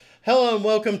Hello and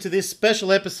welcome to this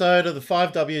special episode of the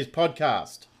 5Ws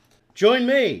podcast. Join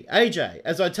me, AJ,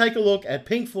 as I take a look at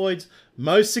Pink Floyd's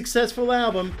most successful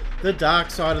album, The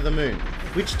Dark Side of the Moon,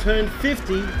 which turned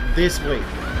 50 this week.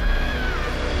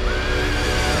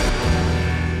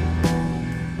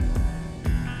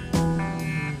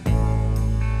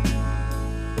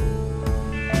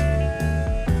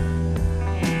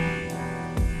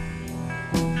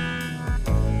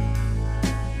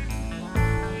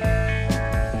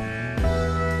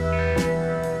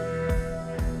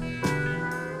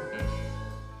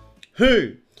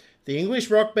 Who? The English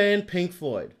rock band Pink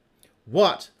Floyd.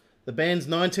 What? The band's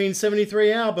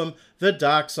 1973 album, The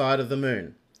Dark Side of the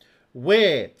Moon.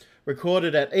 Where?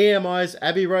 Recorded at EMI's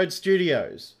Abbey Road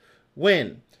Studios.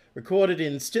 When? Recorded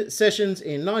in sessions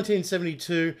in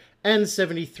 1972 and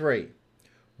 73.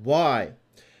 Why?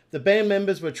 The band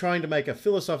members were trying to make a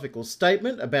philosophical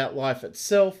statement about life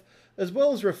itself, as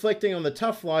well as reflecting on the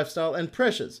tough lifestyle and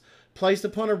pressures placed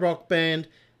upon a rock band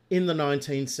in the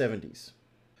 1970s.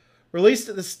 Released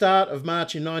at the start of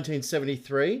March in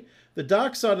 1973, The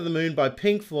Dark Side of the Moon by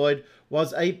Pink Floyd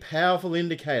was a powerful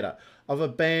indicator of a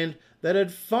band that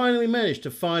had finally managed to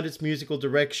find its musical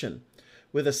direction.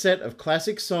 With a set of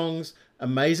classic songs,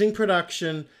 amazing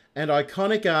production, and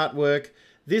iconic artwork,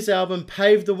 this album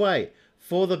paved the way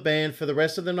for the band for the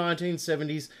rest of the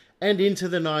 1970s and into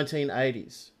the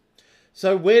 1980s.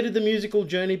 So where did the musical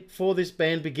journey for this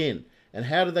band begin? And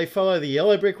how did they follow the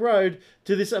yellow brick road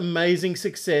to this amazing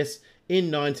success in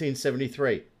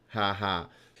 1973? Ha ha.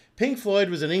 Pink Floyd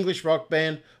was an English rock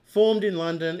band formed in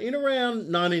London in around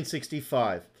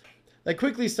 1965. They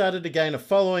quickly started to gain a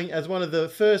following as one of the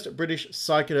first British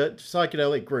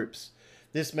psychedelic groups.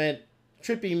 This meant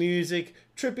trippy music,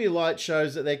 trippy light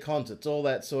shows at their concerts, all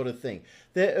that sort of thing.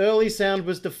 Their early sound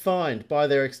was defined by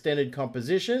their extended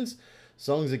compositions,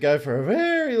 songs that go for a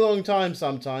very long time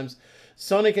sometimes,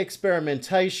 sonic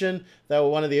experimentation. They were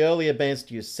one of the earlier bands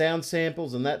to use sound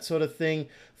samples and that sort of thing.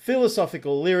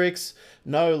 Philosophical lyrics,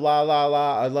 no la la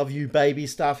la, I love you baby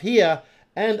stuff here,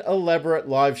 and elaborate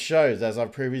live shows, as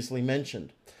I've previously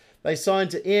mentioned. They signed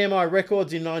to EMI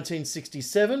Records in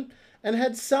 1967 and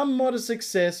had some modest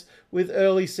success with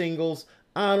early singles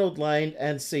Arnold Lane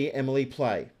and See Emily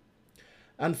Play.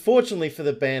 Unfortunately for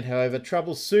the band, however,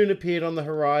 trouble soon appeared on the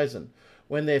horizon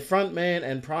when their frontman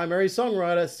and primary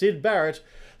songwriter, Syd Barrett,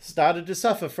 started to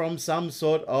suffer from some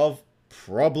sort of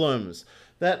problems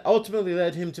that ultimately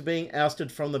led him to being ousted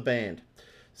from the band.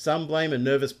 Some blame a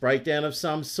nervous breakdown of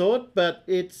some sort, but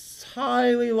it's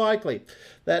highly likely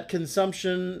that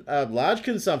large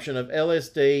consumption of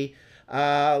LSD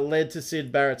led to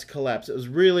Syd Barrett's collapse. It was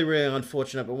really, really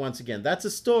unfortunate, but once again, that's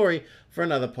a story for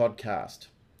another podcast.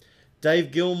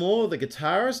 Dave Gilmour, the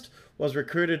guitarist, was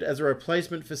recruited as a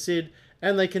replacement for Syd,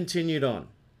 and they continued on.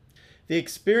 The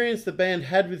experience the band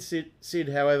had with Syd,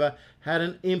 however, had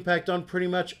an impact on pretty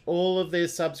much all of their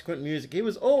subsequent music. He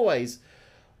was always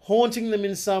haunting them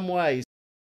in some ways.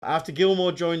 After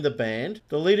Gilmour joined the band,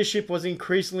 the leadership was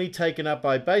increasingly taken up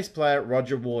by bass player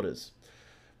Roger Waters.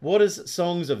 Waters'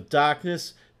 songs of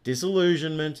darkness,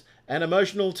 disillusionment, and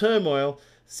emotional turmoil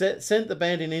sent the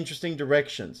band in interesting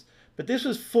directions, but this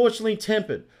was fortunately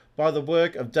tempered by the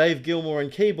work of Dave Gilmour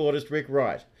and keyboardist Rick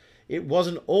Wright. It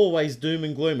wasn't always doom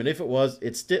and gloom, and if it was,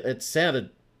 it sounded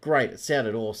great. It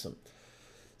sounded awesome.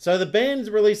 So the band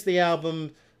released the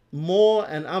album More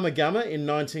and Ummagumma in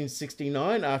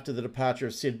 1969 after the departure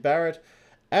of Syd Barrett.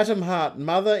 Atom Heart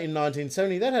Mother in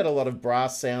 1970. That had a lot of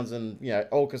brass sounds and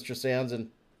orchestra sounds, and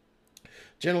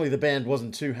generally the band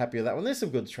wasn't too happy with that one. There's some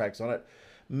good tracks on it.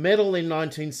 Metal in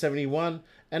 1971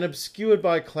 and Obscured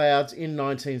by Clouds in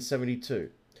 1972.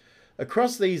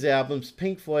 Across these albums,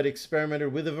 Pink Floyd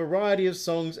experimented with a variety of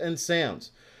songs and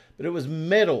sounds, but it was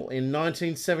Metal in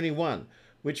 1971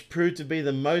 which proved to be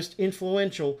the most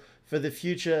influential for the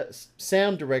future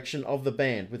sound direction of the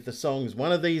band, with the songs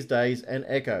One of These Days and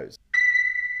Echoes.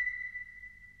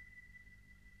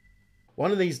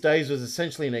 One of These Days was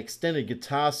essentially an extended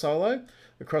guitar solo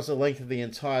across the length of the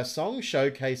entire song,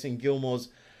 showcasing Gilmour's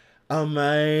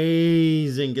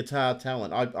amazing guitar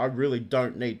talent. I really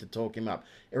don't need to talk him up.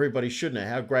 Everybody should know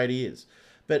how great he is.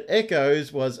 But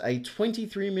Echoes was a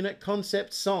 23-minute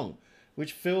concept song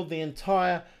which filled the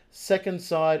entire second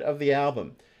side of the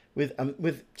album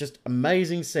with just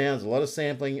amazing sounds, a lot of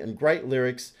sampling and great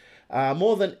lyrics.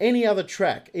 More than any other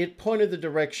track, it pointed the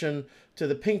direction to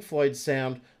the Pink Floyd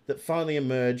sound that finally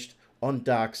emerged on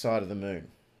Dark Side of the Moon.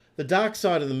 The Dark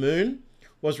Side of the Moon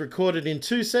was recorded in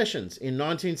 2 sessions in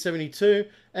 1972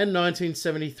 and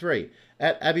 1973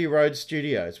 at Abbey Road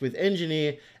Studios, with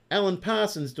engineer Alan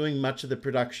Parsons doing much of the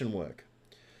production work.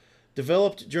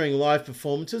 Developed during live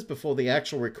performances before the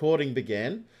actual recording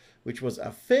began, which was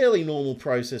a fairly normal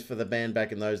process for the band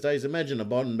back in those days. Imagine a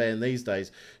modern band these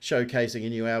days showcasing a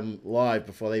new album live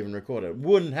before they even record it. It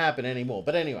wouldn't happen anymore.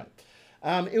 But anyway,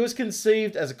 it was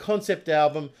conceived as a concept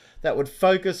album that would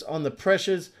focus on the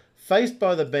pressures faced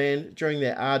by the band during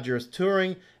their arduous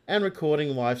touring and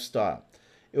recording lifestyle.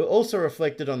 It also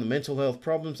reflected on the mental health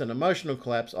problems and emotional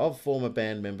collapse of former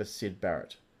band member Syd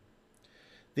Barrett.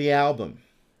 The album.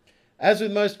 As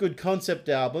with most good concept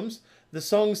albums, the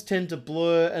songs tend to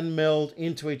blur and meld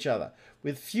into each other,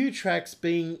 with few tracks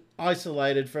being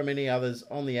isolated from any others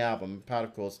on the album, part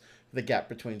of course the gap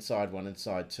between side 1 and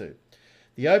side 2.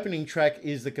 The opening track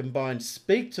is the combined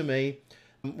Speak to Me,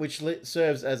 which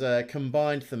serves as a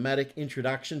combined thematic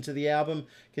introduction to the album,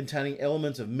 containing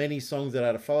elements of many songs that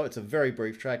are to follow. It's a very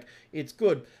brief track. It's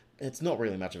good. It's not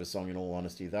really much of a song in all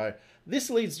honesty, though. This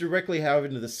leads directly, however,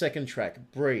 into the second track,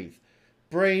 Breathe.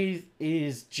 Breathe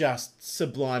is just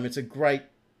sublime. It's a great,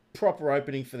 proper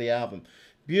opening for the album.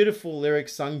 Beautiful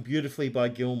lyrics sung beautifully by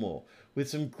Gilmour, with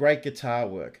some great guitar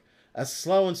work. A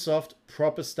slow and soft,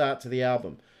 proper start to the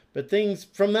album. But things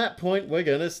from that point, we're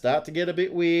going to start to get a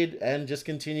bit weird and just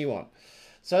continue on.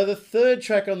 So the third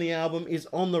track on the album is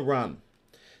On the Run.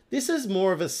 This is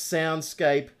more of a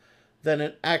soundscape than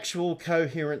an actual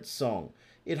coherent song.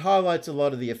 It highlights a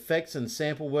lot of the effects and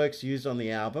sample works used on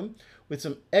the album, with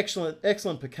some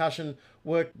excellent percussion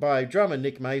work by drummer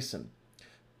Nick Mason.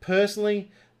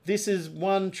 Personally, this is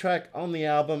one track on the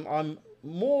album I'm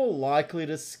more likely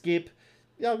to skip.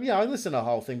 Yeah, I listen to the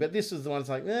whole thing, but this is the one that's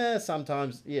like,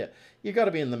 sometimes, you got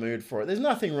to be in the mood for it. There's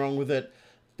nothing wrong with it,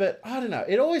 but I don't know.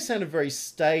 It always sounded very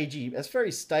stagey. It's a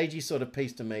very stagey sort of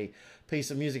piece to me,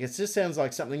 piece of music. It just sounds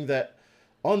like something that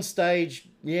on stage,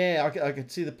 I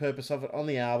could see the purpose of it. On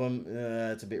the album,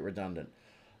 it's a bit redundant.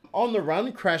 On the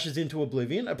Run crashes into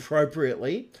oblivion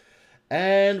appropriately,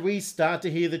 and we start to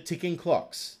hear the ticking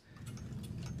clocks.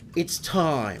 It's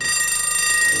time.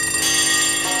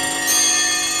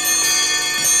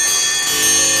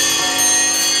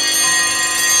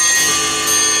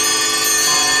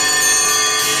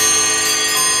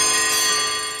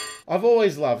 I've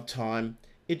always loved Time.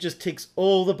 It just ticks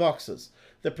all the boxes.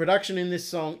 The production in this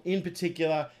song in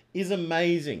particular is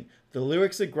amazing. The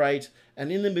lyrics are great,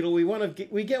 and in the middle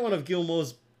we get one of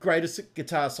Gilmour's greatest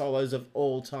guitar solos of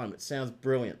all time. It sounds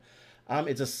brilliant.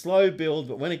 It's a slow build,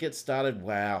 but when it gets started,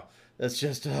 wow, that's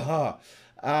just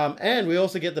and we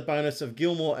also get the bonus of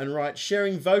Gilmour and Wright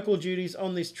sharing vocal duties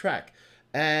on this track,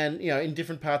 and in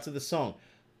different parts of the song.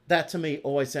 That to me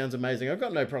always sounds amazing. I've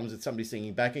got no problems with somebody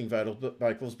singing backing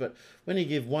vocals, but when you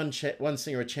give one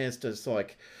singer a chance to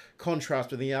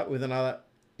contrast with another,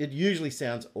 it usually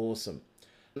sounds awesome.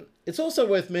 It's also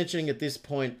worth mentioning at this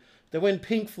point that when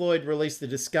Pink Floyd released the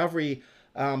Discovery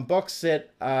box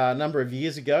set a number of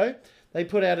years ago, they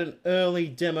put out an early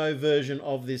demo version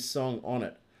of this song on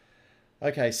it.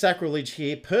 Okay, sacrilege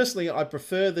here. Personally, I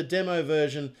prefer the demo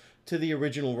version to the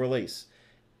original release.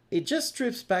 It just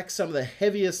strips back some of the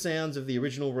heavier sounds of the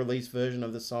original release version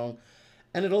of the song,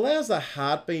 and it allows the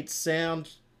heartbeat sound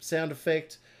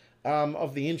effect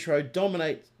of the intro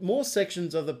dominate more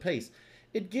sections of the piece.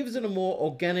 It gives it a more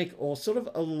organic or sort of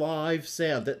alive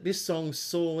sound that this song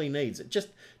sorely needs. It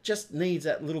just needs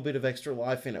that little bit of extra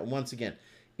life in it. And once again,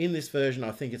 in this version,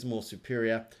 I think it's more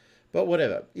superior. But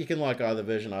whatever. You can like either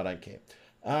version. I don't care.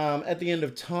 At the end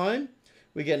of Time,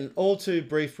 we get an all too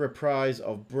brief reprise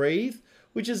of Breathe,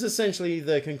 which is essentially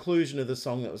the conclusion of the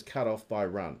song that was cut off by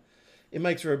Run. It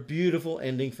makes for a beautiful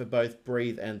ending for both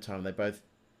Breathe and Time. They both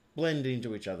blend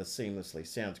into each other seamlessly.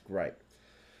 Sounds great.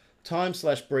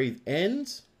 Time/Breathe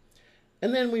ends,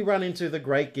 and then we run into The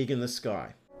Great Gig in the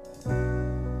Sky.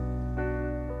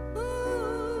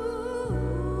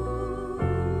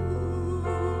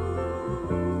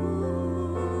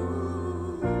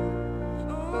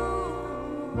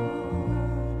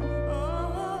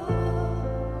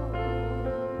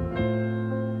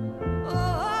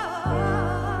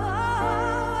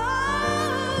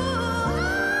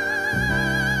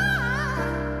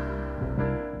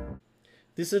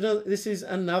 This is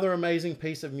another amazing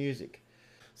piece of music.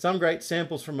 Some great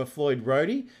samples from a Floyd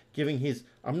roadie giving his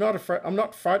I'm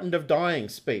not frightened of dying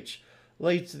speech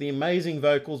leads to the amazing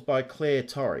vocals by Claire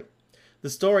Torrey. The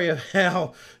story of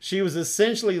how she was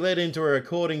essentially led into a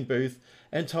recording booth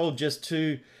and told just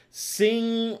to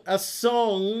sing a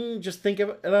song, just think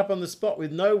of it up on the spot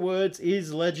with no words,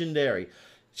 is legendary.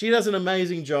 She does an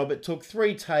amazing job. It took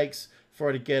 3 takes for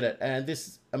her to get it, and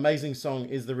this amazing song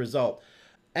is the result.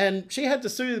 And she had to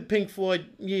sue Pink Floyd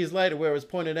years later, where it was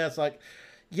pointed out, it's like,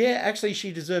 yeah, actually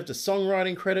she deserved a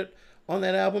songwriting credit. on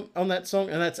that album, on that song,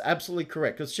 and that's absolutely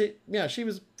correct because she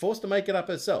was forced to make it up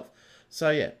herself. So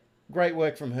yeah, great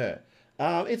work from her.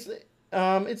 It's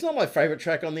not my favorite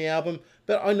track on the album,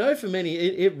 but I know for many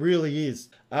it really is.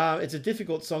 It's a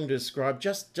difficult song to describe.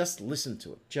 Just listen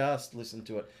to it. Just listen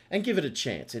to it and give it a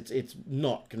chance. It's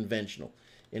not conventional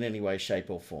in any way, shape,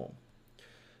 or form.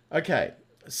 Okay,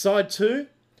 side 2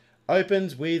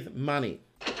 opens with Money.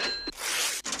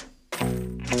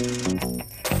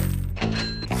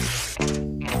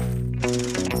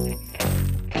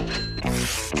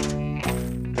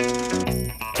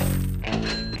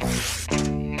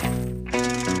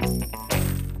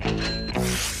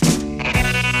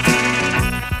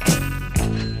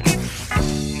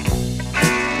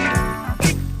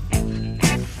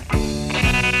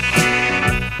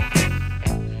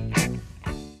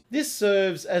 This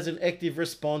serves as an active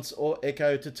response or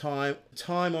echo to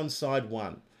time on side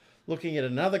 1, looking at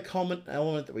another common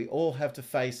element that we all have to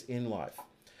face in life.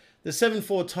 The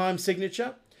 7/4 time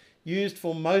signature, used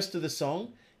for most of the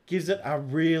song, gives it a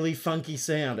really funky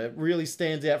sound. It really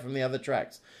stands out from the other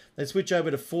tracks. They switch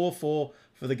over to 4/4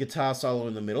 for the guitar solo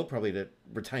in the middle, probably to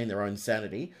retain their own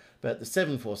sanity, but the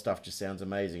 7/4 stuff just sounds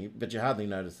amazing, but you hardly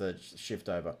notice the shift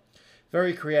over.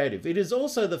 Very creative. It is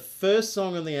also the first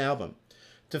song on the album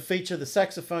to feature the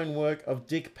saxophone work of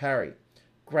Dick Parry.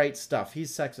 Great stuff.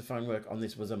 His saxophone work on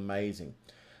this was amazing.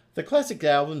 The classic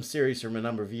album series from a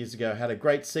number of years ago had a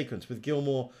great sequence with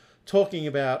Gilmour talking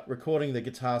about recording the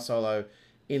guitar solo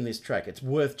in this track. It's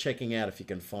worth checking out if you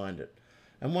can find it.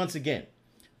 And once again,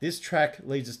 this track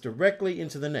leads us directly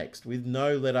into the next with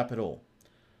no let up at all.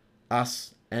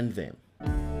 Us and Them.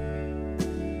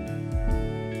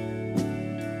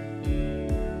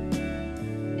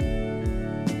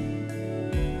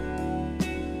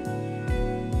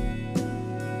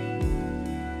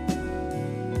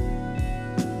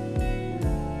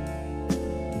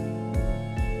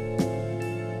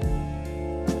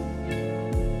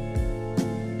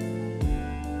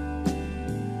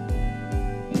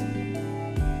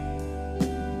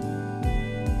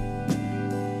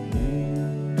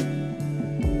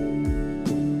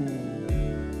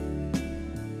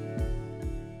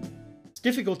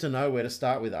 Difficult to know where to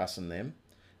start with Us and Them.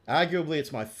 Arguably,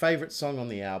 it's my favourite song on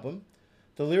the album.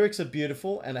 The lyrics are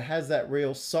beautiful and it has that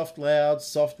real soft, loud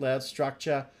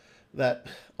structure that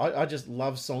I just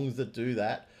love songs that do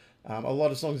that. A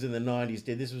lot of songs in the 90s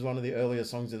did. This was one of the earlier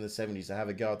songs in the 70s to have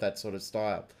a go at that sort of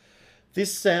style.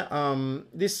 This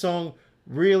song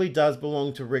really does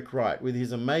belong to Rick Wright with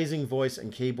his amazing voice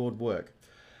and keyboard work.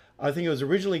 I think it was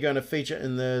originally going to feature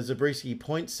in the Zabriskie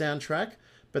Point soundtrack,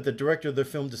 but the director of the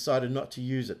film decided not to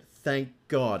use it. Thank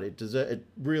God. It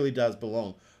really does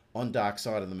belong on Dark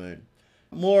Side of the Moon.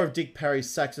 More of Dick Parry's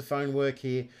saxophone work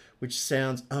here, which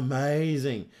sounds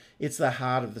amazing. It's the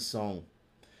heart of the song.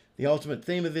 The ultimate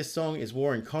theme of this song is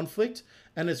war and conflict,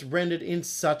 and it's rendered in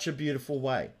such a beautiful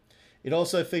way. It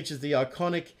also features the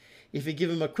iconic, if you give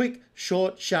him a quick,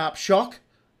 short, sharp shock,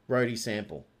 roadie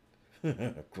sample.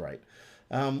 Great.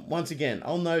 Once again,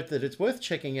 I'll note that it's worth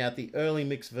checking out the early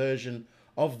mixed version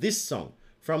of this song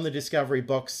from the Discovery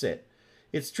box set.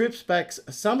 It strips back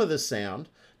some of the sound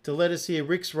to let us hear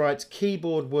Rick Wright's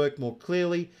keyboard work more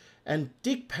clearly, and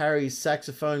Dick Parry's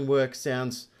saxophone work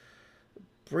sounds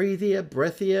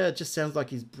breathier. It just sounds like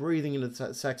he's breathing into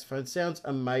the saxophone. Sounds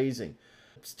amazing.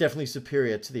 It's definitely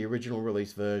superior to the original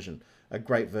release version. A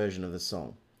great version of the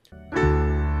song.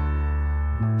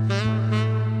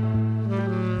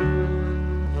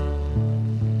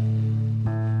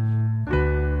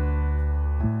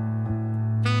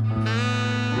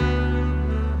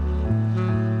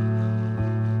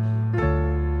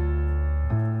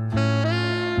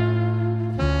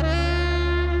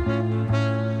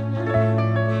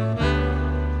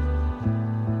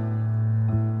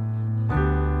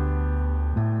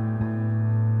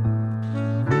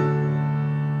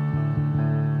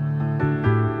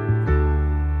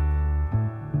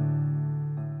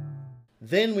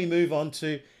 Then we move on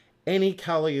to Any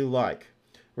Colour You Like,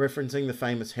 referencing the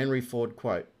famous Henry Ford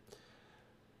quote.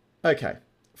 Okay,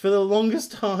 for the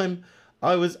longest time,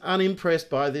 I was unimpressed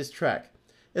by this track.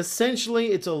 Essentially,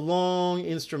 it's a long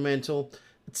instrumental.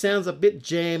 It sounds a bit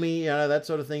jammy, that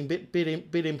sort of thing,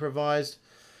 bit improvised.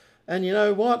 And you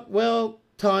know what? Well,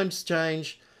 times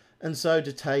change, and so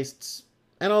do tastes.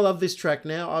 And I love this track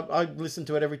now. I listen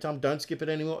to it every time. Don't skip it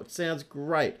anymore. It sounds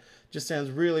great. Just sounds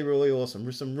really, really awesome.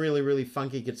 With some really, really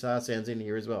funky guitar sounds in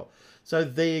here as well. So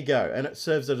there you go. And it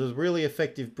serves as a really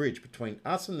effective bridge between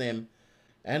Us and Them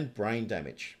and Brain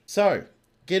Damage. So,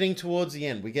 getting towards the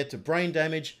end, we get to Brain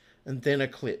Damage and then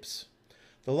Eclipse.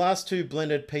 The last two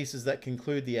blended pieces that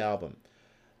conclude the album.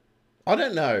 I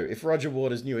don't know if Roger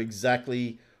Waters knew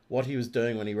exactly what he was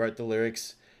doing when he wrote the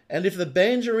lyrics, and if the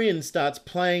Banjarine starts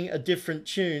playing a different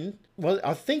tune, well,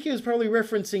 I think he was probably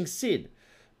referencing Sid,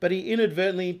 but he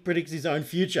inadvertently predicts his own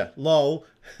future. Lol.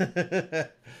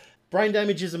 Brain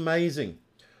Damage is amazing.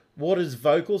 Waters'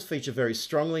 vocals feature very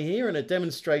strongly here, and it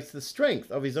demonstrates the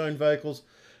strength of his own vocals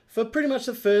for pretty much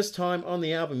the first time on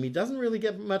the album. He doesn't really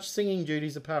get much singing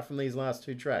duties apart from these last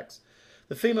two tracks.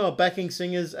 The female backing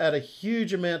singers add a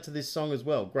huge amount to this song as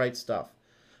well. Great stuff.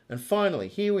 And finally,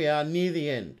 here we are near the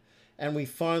end, and we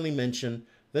finally mention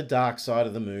the Dark Side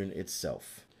of the Moon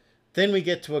itself. Then we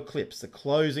get to Eclipse, the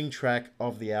closing track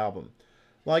of the album.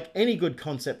 Like any good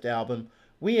concept album,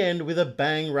 we end with a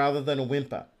bang rather than a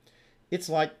whimper. It's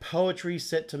like poetry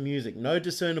set to music. No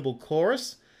discernible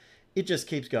chorus. It just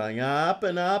keeps going up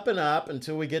and up and up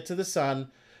until we get to the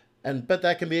sun, but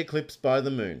that can be eclipsed by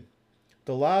the moon.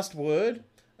 The last word,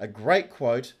 a great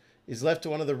quote, is left to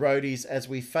one of the roadies as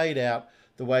we fade out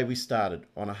the way we started,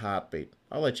 on a heartbeat.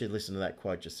 I'll let you listen to that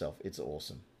quote yourself. It's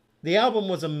awesome. The album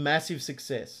was a massive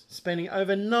success, spending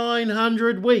over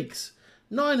 900 weeks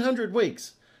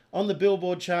on the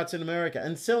Billboard charts in America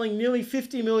and selling nearly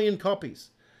 50 million copies.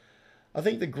 I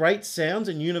think the great sounds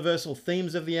and universal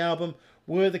themes of the album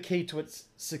were the key to its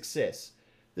success.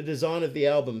 The design of the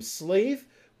album's sleeve,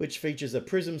 which features a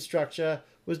prism structure,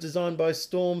 was designed by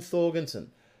Storm Thorgerson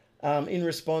in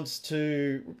response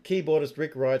to keyboardist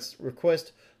Rick Wright's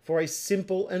request for a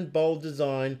simple and bold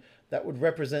design that would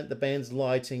represent the band's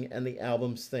lighting and the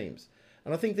album's themes.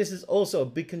 And I think this is also a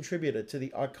big contributor to the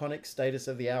iconic status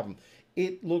of the album.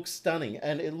 It looks stunning,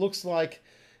 and it looks like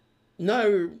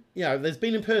there's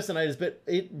been impersonators, but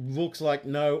it looks like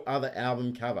no other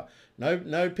album cover.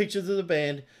 No pictures of the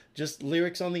band, just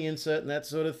lyrics on the insert and that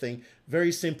sort of thing.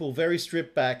 Very simple, very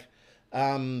stripped back,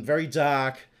 very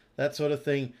dark, that sort of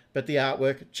thing. But the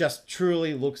artwork just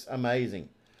truly looks amazing.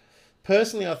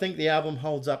 Personally, I think the album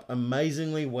holds up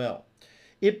amazingly well.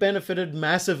 It benefited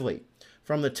massively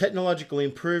from the technological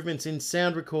improvements in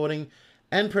sound recording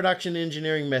and production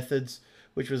engineering methods,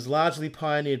 which was largely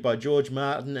pioneered by George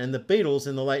Martin and the Beatles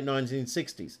in the late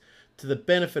 1960s, to the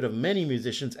benefit of many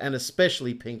musicians and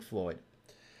especially Pink Floyd.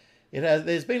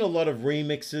 There's been a lot of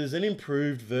remixes and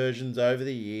improved versions over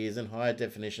the years and higher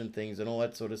definition things and all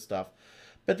that sort of stuff,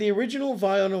 but the original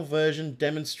vinyl version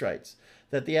demonstrates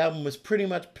that the album was pretty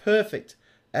much perfect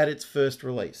at its first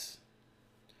release.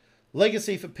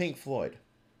 Legacy for Pink Floyd.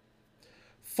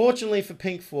 Fortunately for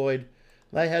Pink Floyd,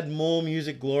 they had more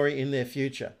music glory in their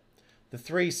future. The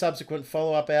three subsequent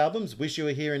follow-up albums, Wish You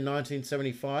Were Here in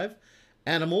 1975,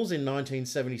 Animals in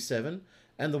 1977,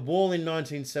 and The Wall in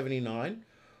 1979,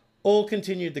 all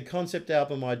continued the concept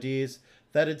album ideas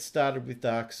that had started with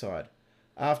Dark Side.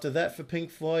 After that, for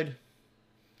Pink Floyd,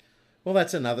 well,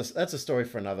 that's a story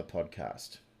for another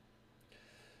podcast.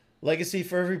 Legacy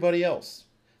for everybody else.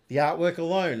 The artwork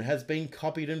alone has been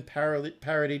copied and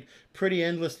parodied pretty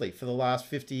endlessly for the last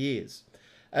 50 years.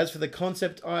 As for the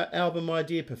concept album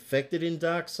idea perfected in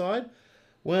Dark Side,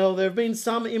 well, there have been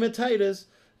some imitators,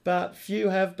 but few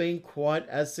have been quite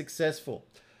as successful.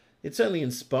 It certainly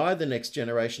inspired the next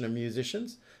generation of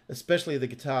musicians, especially the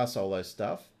guitar solo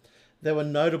stuff. There were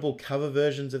notable cover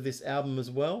versions of this album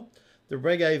as well. The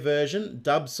reggae version,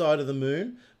 Dub Side of the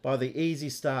Moon, by the Easy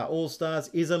Star All-Stars,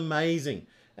 is amazing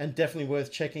and definitely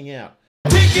worth checking out.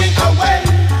 Taking away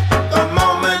the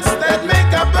moments that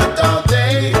make up a dull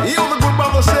day. You the good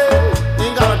brother say,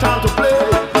 ain't got a time to play.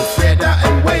 You feather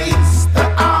and waste the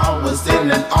hours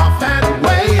in an offhand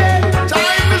way.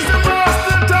 Time is the worst,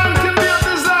 the time can be a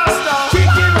disaster.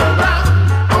 Kicking around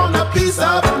on a piece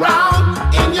of ground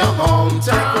in your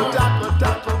hometown.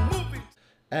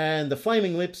 And the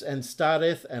Flaming Lips and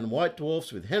Stardust and White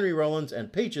Dwarfs with Henry Rollins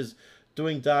and Peaches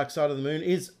doing Dark Side of the Moon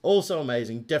is also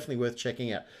amazing. Definitely worth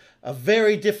checking out. A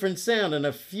very different sound and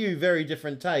a few very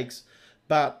different takes,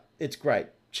 but it's great.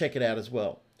 Check it out as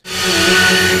well.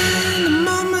 The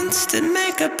moments that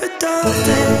make up a dull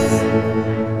day.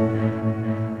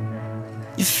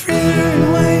 You fritter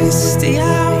and waste the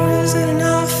hours in an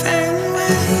offhand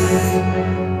way.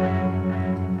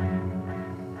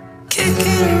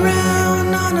 Kicking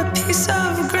around on a piece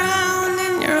of ground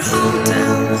in your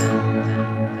hometown.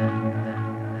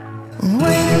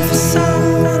 Waiting for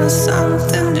someone or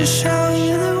something to show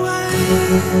you the way.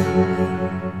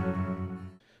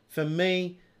 For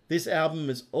me, this album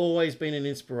has always been an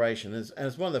inspiration.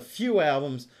 It's one of the few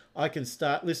albums I can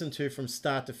listen to from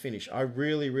start to finish. I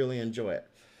really, really enjoy it.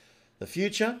 The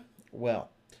future? Well,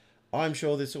 I'm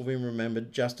sure this will be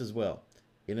remembered just as well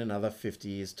in another 50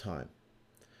 years' time.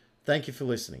 Thank you for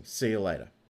listening. See you later.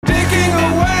 Taking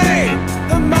away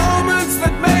the moments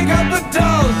that make up a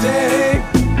dull day.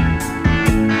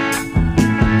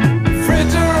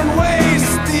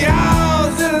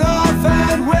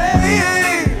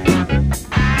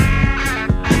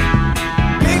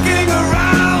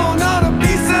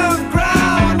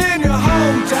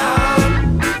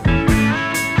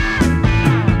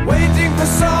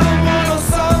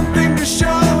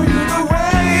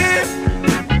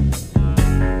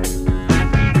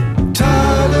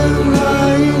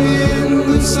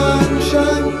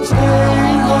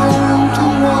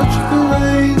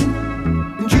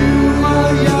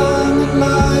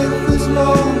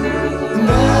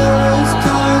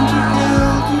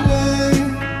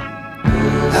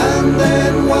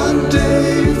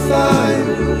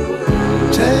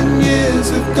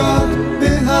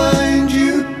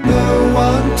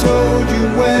 showed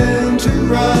you when to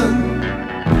run.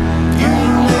 You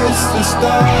missed the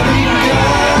starting